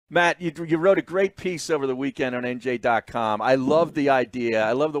Matt, you wrote a great piece over the weekend on NJ.com. I love the idea.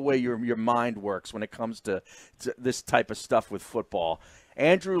 I love the way your mind works when it comes to this type of stuff with football.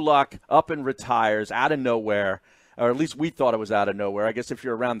 Andrew Luck up and retires out of nowhere, or at least we thought it was out of nowhere. I guess if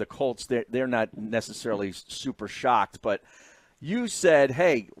you're around the Colts, they're not necessarily super shocked, but you said,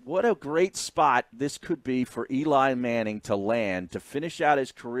 hey, what a great spot this could be for Eli Manning to land, to finish out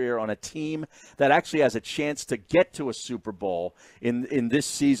his career on a team that actually has a chance to get to a Super Bowl in this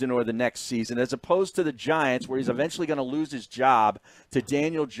season or the next season, as opposed to the Giants, where he's eventually going to lose his job to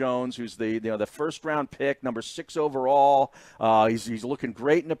Daniel Jones, who's the first-round pick, number 6 overall. He's looking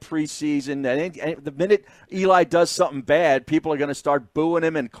great in the preseason. And the minute Eli does something bad, people are going to start booing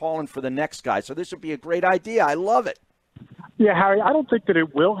him and calling for the next guy. So this would be a great idea. I love it. Yeah, Harry, I don't think that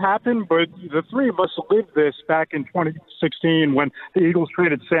it will happen, but the three of us lived this back in 2016 when the Eagles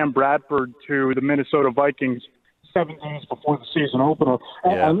traded Sam Bradford to the Minnesota Vikings 7 days before the season opener.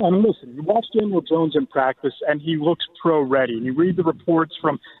 Yeah. And listen, you watch Daniel Jones in practice, and he looks pro-ready. And you read the reports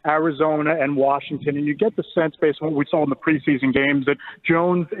from Arizona and Washington, and you get the sense, based on what we saw in the preseason games, that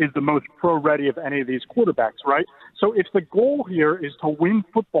Jones is the most pro-ready of any of these quarterbacks, right? So if the goal here is to win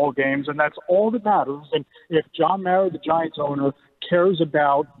football games, and that's all that matters, and if John Mara, the Giants owner, cares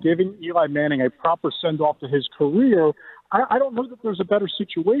about giving Eli Manning a proper send-off to his career, I don't know that there's a better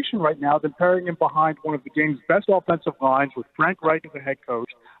situation right now than pairing him behind one of the game's best offensive lines with Frank Reich as the head coach,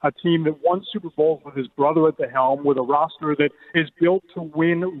 a team that won Super Bowls with his brother at the helm, with a roster that is built to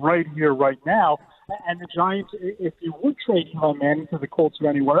win right here, right now. And the Giants, if you would trade Eli Manning to the Colts or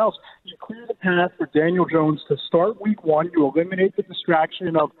anywhere else, you clear the path for Daniel Jones to start week 1. You eliminate the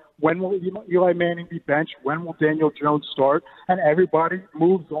distraction of when will Eli Manning be benched, when will Daniel Jones start, and everybody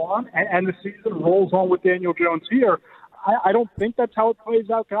moves on, and the season rolls on with Daniel Jones here. I don't think that's how it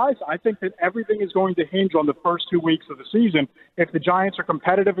plays out, guys. I think that everything is going to hinge on the first 2 weeks of the season. If the Giants are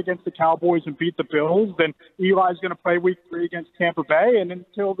competitive against the Cowboys and beat the Bills, then Eli's going to play week 3 against Tampa Bay, and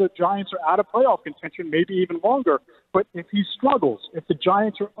until the Giants are out of playoff contention, maybe even longer. But if he struggles, if the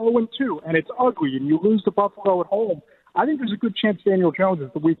Giants are 0-2 and it's ugly and you lose to Buffalo at home, I think there's a good chance Daniel Jones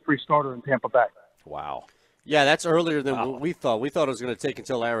is the week 3 starter in Tampa Bay. Wow. Yeah, that's earlier than what we thought. We thought it was going to take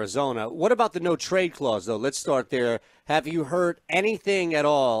until Arizona. What about the no-trade clause, though? Let's start there. Have you heard anything at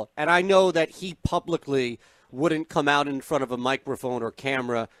all? And I know that he publicly wouldn't come out in front of a microphone or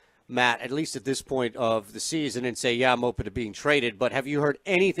camera, Matt, at least at this point of the season, and say, yeah, I'm open to being traded. But have you heard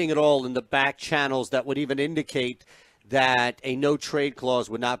anything at all in the back channels that would even indicate that a no-trade clause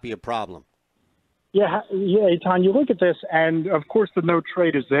would not be a problem? Yeah, Eytan, you look at this, and of course the no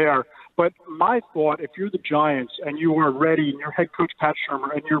trade is there. But my thought, if you're the Giants and you are ready, and you're head coach Pat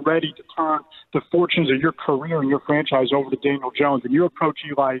Shurmur, and you're ready to turn the fortunes of your career and your franchise over to Daniel Jones, and you approach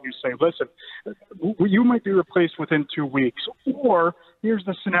Eli and you say, listen, you might be replaced within 2 weeks. Or here's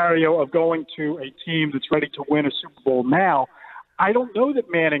the scenario of going to a team that's ready to win a Super Bowl now. I don't know that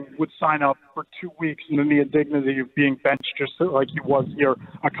Manning would sign up for 2 weeks and then the indignity of being benched just like he was here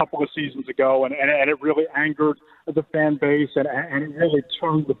a couple of seasons ago. And it really angered the fan base and it really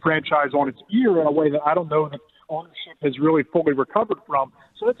turned the franchise on its ear in a way that I don't know that ownership has really fully recovered from.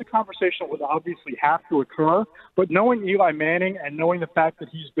 So that's a conversation that would obviously have to occur. But knowing Eli Manning and knowing the fact that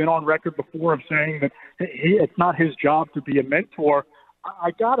he's been on record before of saying that it's not his job to be a mentor,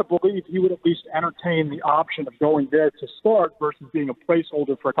 I got to believe he would at least entertain the option of going there to start versus being a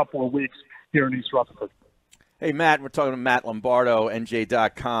placeholder for a couple of weeks here in East Rutherford. Hey, Matt, we're talking to Matt Lombardo,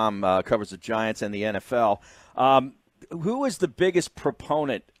 NJ.com, covers the Giants and the NFL. Who is the biggest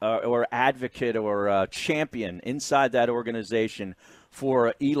proponent or advocate or champion inside that organization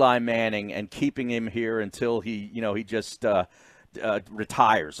for Eli Manning and keeping him here until he just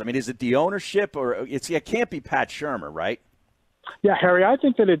retires? I mean, is it the ownership or it can't be Pat Shurmur, right? Yeah, Harry, I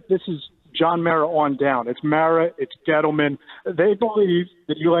think that this is John Mara on down. It's Mara, it's Gettleman. They believe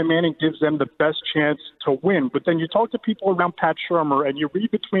that Eli Manning gives them the best chance to win. But then you talk to people around Pat Shurmur, and you read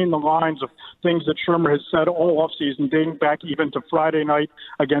between the lines of things that Shurmur has said all offseason, dating back even to Friday night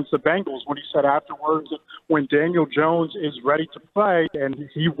against the Bengals, when he said afterwards that when Daniel Jones is ready to play, and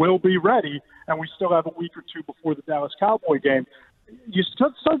he will be ready, and we still have a week or two before the Dallas Cowboy game, you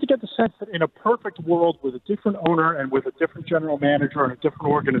start to get the sense that in a perfect world with a different owner and with a different general manager and a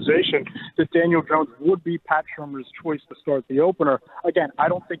different organization, that Daniel Jones would be Pat Shurmur's choice to start the opener. Again, I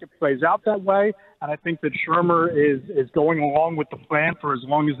don't think it plays out that way, and I think that Shurmur is going along with the plan for as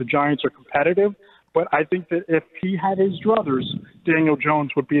long as the Giants are competitive. But I think that if he had his druthers, Daniel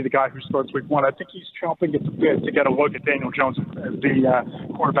Jones would be the guy who starts week 1. I think he's chomping at the bit to get a look at Daniel Jones as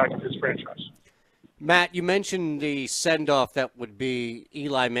the quarterback of his franchise. Matt, you mentioned the send-off that would be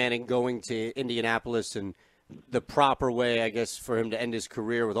Eli Manning going to Indianapolis and the proper way, I guess, for him to end his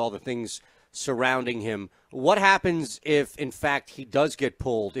career with all the things surrounding him. What happens if, in fact, he does get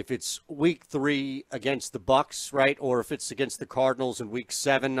pulled? If it's week 3 against the Bucks, right, or if it's against the Cardinals in week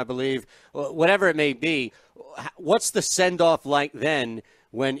 7, I believe, whatever it may be, what's the send-off like then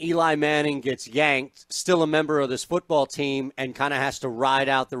when Eli Manning gets yanked, still a member of this football team, and kind of has to ride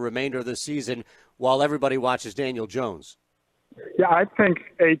out the remainder of the season while everybody watches Daniel Jones? Yeah, I think,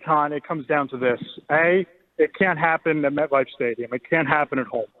 Eytan, it comes down to this. It can't happen at MetLife Stadium. It can't happen at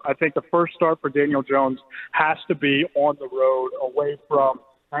home. I think the first start for Daniel Jones has to be on the road, away from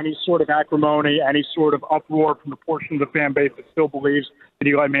any sort of acrimony, any sort of uproar from the portion of the fan base that still believes that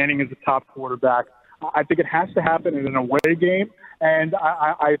Eli Manning is the top quarterback. I think it has to happen in an away game, and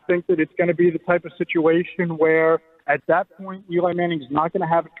I think that it's going to be the type of situation where at that point, Eli Manning's not going to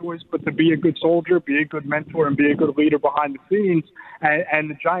have a choice but to be a good soldier, be a good mentor, and be a good leader behind the scenes. And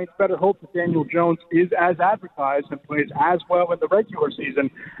the Giants better hope that Daniel Jones is as advertised and plays as well in the regular season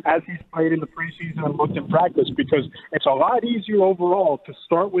as he's played in the preseason and looked in practice, because it's a lot easier overall to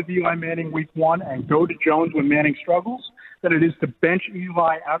start with Eli Manning week 1 and go to Jones when Manning struggles than it is to bench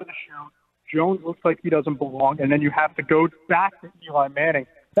Eli out of the chute. Jones looks like he doesn't belong, and then you have to go back to Eli Manning.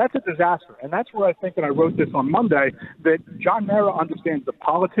 That's a disaster. And that's where I think, and I wrote this on Monday, that John Mara understands the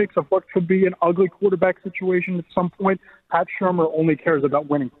politics of what could be an ugly quarterback situation at some point. Pat Shurmur only cares about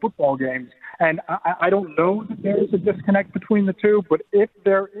winning football games. And I don't know that there is a disconnect between the two, but if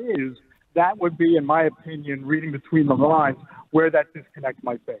there is, that would be, in my opinion, reading between the lines, where that disconnect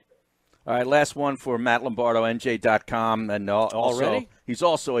might be. All right, last one for Matt Lombardo, NJ.com. And also, he's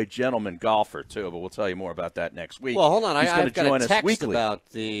also a gentleman golfer, too, but we'll tell you more about that next week. Well, hold on. I've got a text weekly about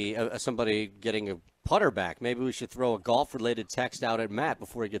somebody getting a putter back. Maybe we should throw a golf-related text out at Matt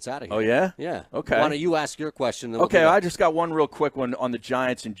before he gets out of here. Oh, yeah? Yeah. Okay. Why don't you ask your question? Okay, I just got one real quick one on the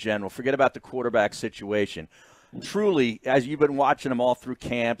Giants in general. Forget about the quarterback situation. Truly, as you've been watching them all through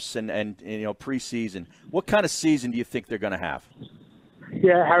camps and preseason, what kind of season do you think they're going to have?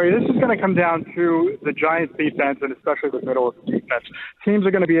 Yeah, Harry, this is going to come down to the Giants' defense and especially the middle of the defense. Teams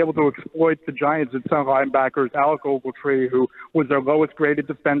are going to be able to exploit the Giants' inside linebackers, Alec Ogletree, who was their lowest-graded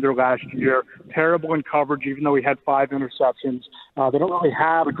defender last year, terrible in coverage even though he had 5 interceptions. They don't really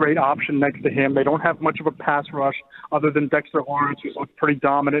have a great option next to him. They don't have much of a pass rush other than Dexter Lawrence, who's looked pretty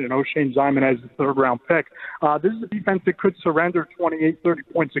dominant, and O'Shane Zimonez, the third-round pick. This is a defense that could surrender 28, 30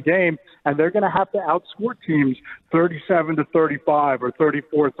 points a game, and they're going to have to outscore teams 37-35 or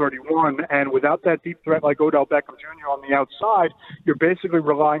 34-31. And without that deep threat like Odell Beckham Jr. on the outside, you're basically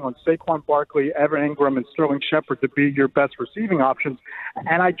relying on Saquon Barkley, Evan Ingram, and Sterling Shepard to be your best receiving options.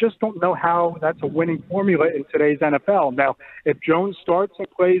 And I just don't know how that's a winning formula in today's NFL. Now, if Jones starts and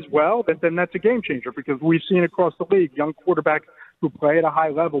plays well, then that's a game changer, because we've seen across the league young quarterbacks who play at a high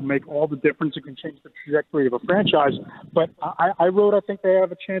level make all the difference and can change the trajectory of a franchise. But I wrote, I think they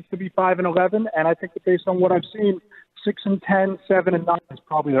have a chance to be 5-11, and I think that based on what I've seen, 6-10, 7-9 is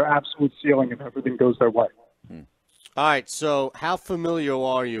probably their absolute ceiling if everything goes their way. All right, so how familiar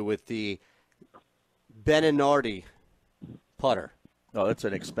are you with the Beninardi putter? Oh, that's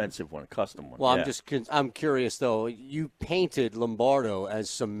an expensive one, a custom one. Well, yeah. I'm curious, though. You painted Lombardo as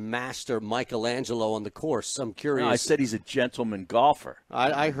some master Michelangelo on the course. I'm curious. No, I said he's a gentleman golfer.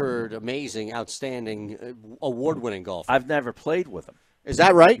 I heard amazing, outstanding, award-winning golfer. I've never played with him. Is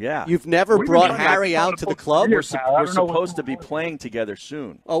that right? Yeah. You've never brought Harry out to the club? We're supposed to be playing together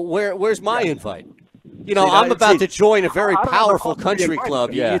soon. Oh, where's my invite? You know, I'm about to join a very powerful country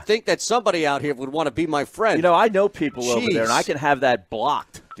club. Yeah. You'd think that somebody out here would want to be my friend. You know, I know people over there, and I can have that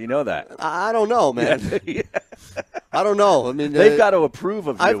blocked. Do you know that? I don't know, man. Yeah. I don't know. I mean, they've got to approve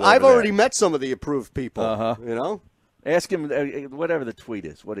of you. I've already met some of the approved people. You know, ask him whatever the tweet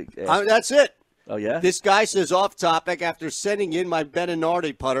is. That's it. Oh, yeah? This guy says, off topic, after sending in my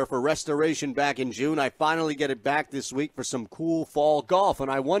Beninardi putter for restoration back in June, I finally get it back this week for some cool fall golf. And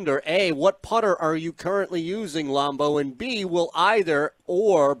I wonder, A, what putter are you currently using, Lombo? And B, will either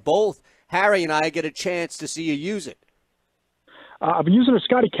or both Harry and I get a chance to see you use it? I've been using a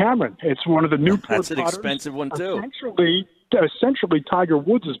Scotty Cameron. It's one of the Newport That's an putters. expensive one, too. Essentially Tiger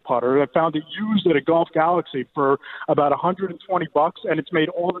Woods' putter. I found it used at a Golf Galaxy for about $120, and it's made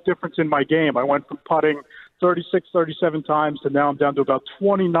all the difference in my game. I went from putting 36, 37 times to now I'm down to about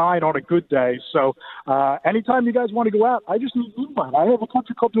 29 on a good day. So anytime you guys want to go out, I just need an invite. I have a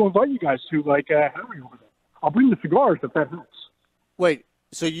country club to invite you guys to, like Harry over there. I'll bring the cigars if that helps. Wait.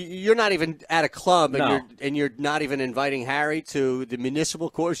 So you're not even at a club, and No. you're not even inviting Harry to the municipal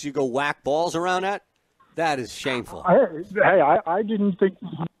course you go whack balls around at? That is shameful. I didn't think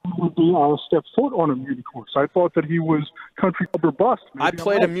he would be step foot on a Muni course. I thought that he was country club or bust. Maybe I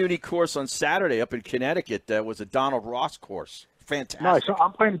played a Muni course on Saturday up in Connecticut. That was a Donald Ross course. Fantastic. Nice. So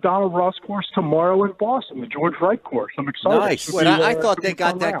I'm playing the Donald Ross course tomorrow in Boston, the George Wright course. I'm excited. Nice. Wait, I thought they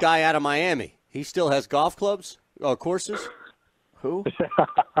got that guy out of Miami. He still has golf clubs, courses? Who?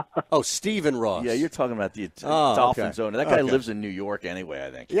 Oh, Stephen Ross. Yeah, you're talking about the Dolphins owner. That guy Okay. lives in New York anyway, I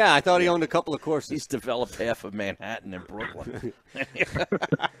think. Yeah, I thought he owned a couple of courses. He's developed half of Manhattan and Brooklyn.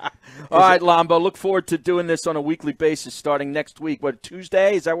 All right, Lombo, look forward to doing this on a weekly basis starting next week. What,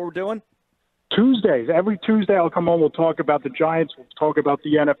 Tuesday? Is that what we're doing? Tuesdays. Every Tuesday I'll come on. We'll talk about the Giants. We'll talk about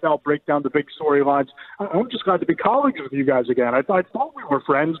the NFL, break down the big storylines. I'm just glad to be colleagues with you guys again. I thought we were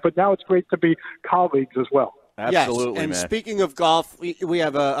friends, but now it's great to be colleagues as well. Absolutely, yes. And man. speaking of golf, we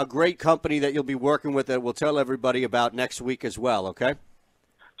have a great company that you'll be working with that we'll tell everybody about next week as well, okay?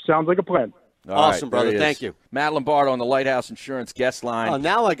 Sounds like a plan. Awesome, brother. Thank you. Matt Lombardo on the Lighthouse Insurance guest line. Oh,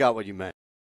 now I got what you meant.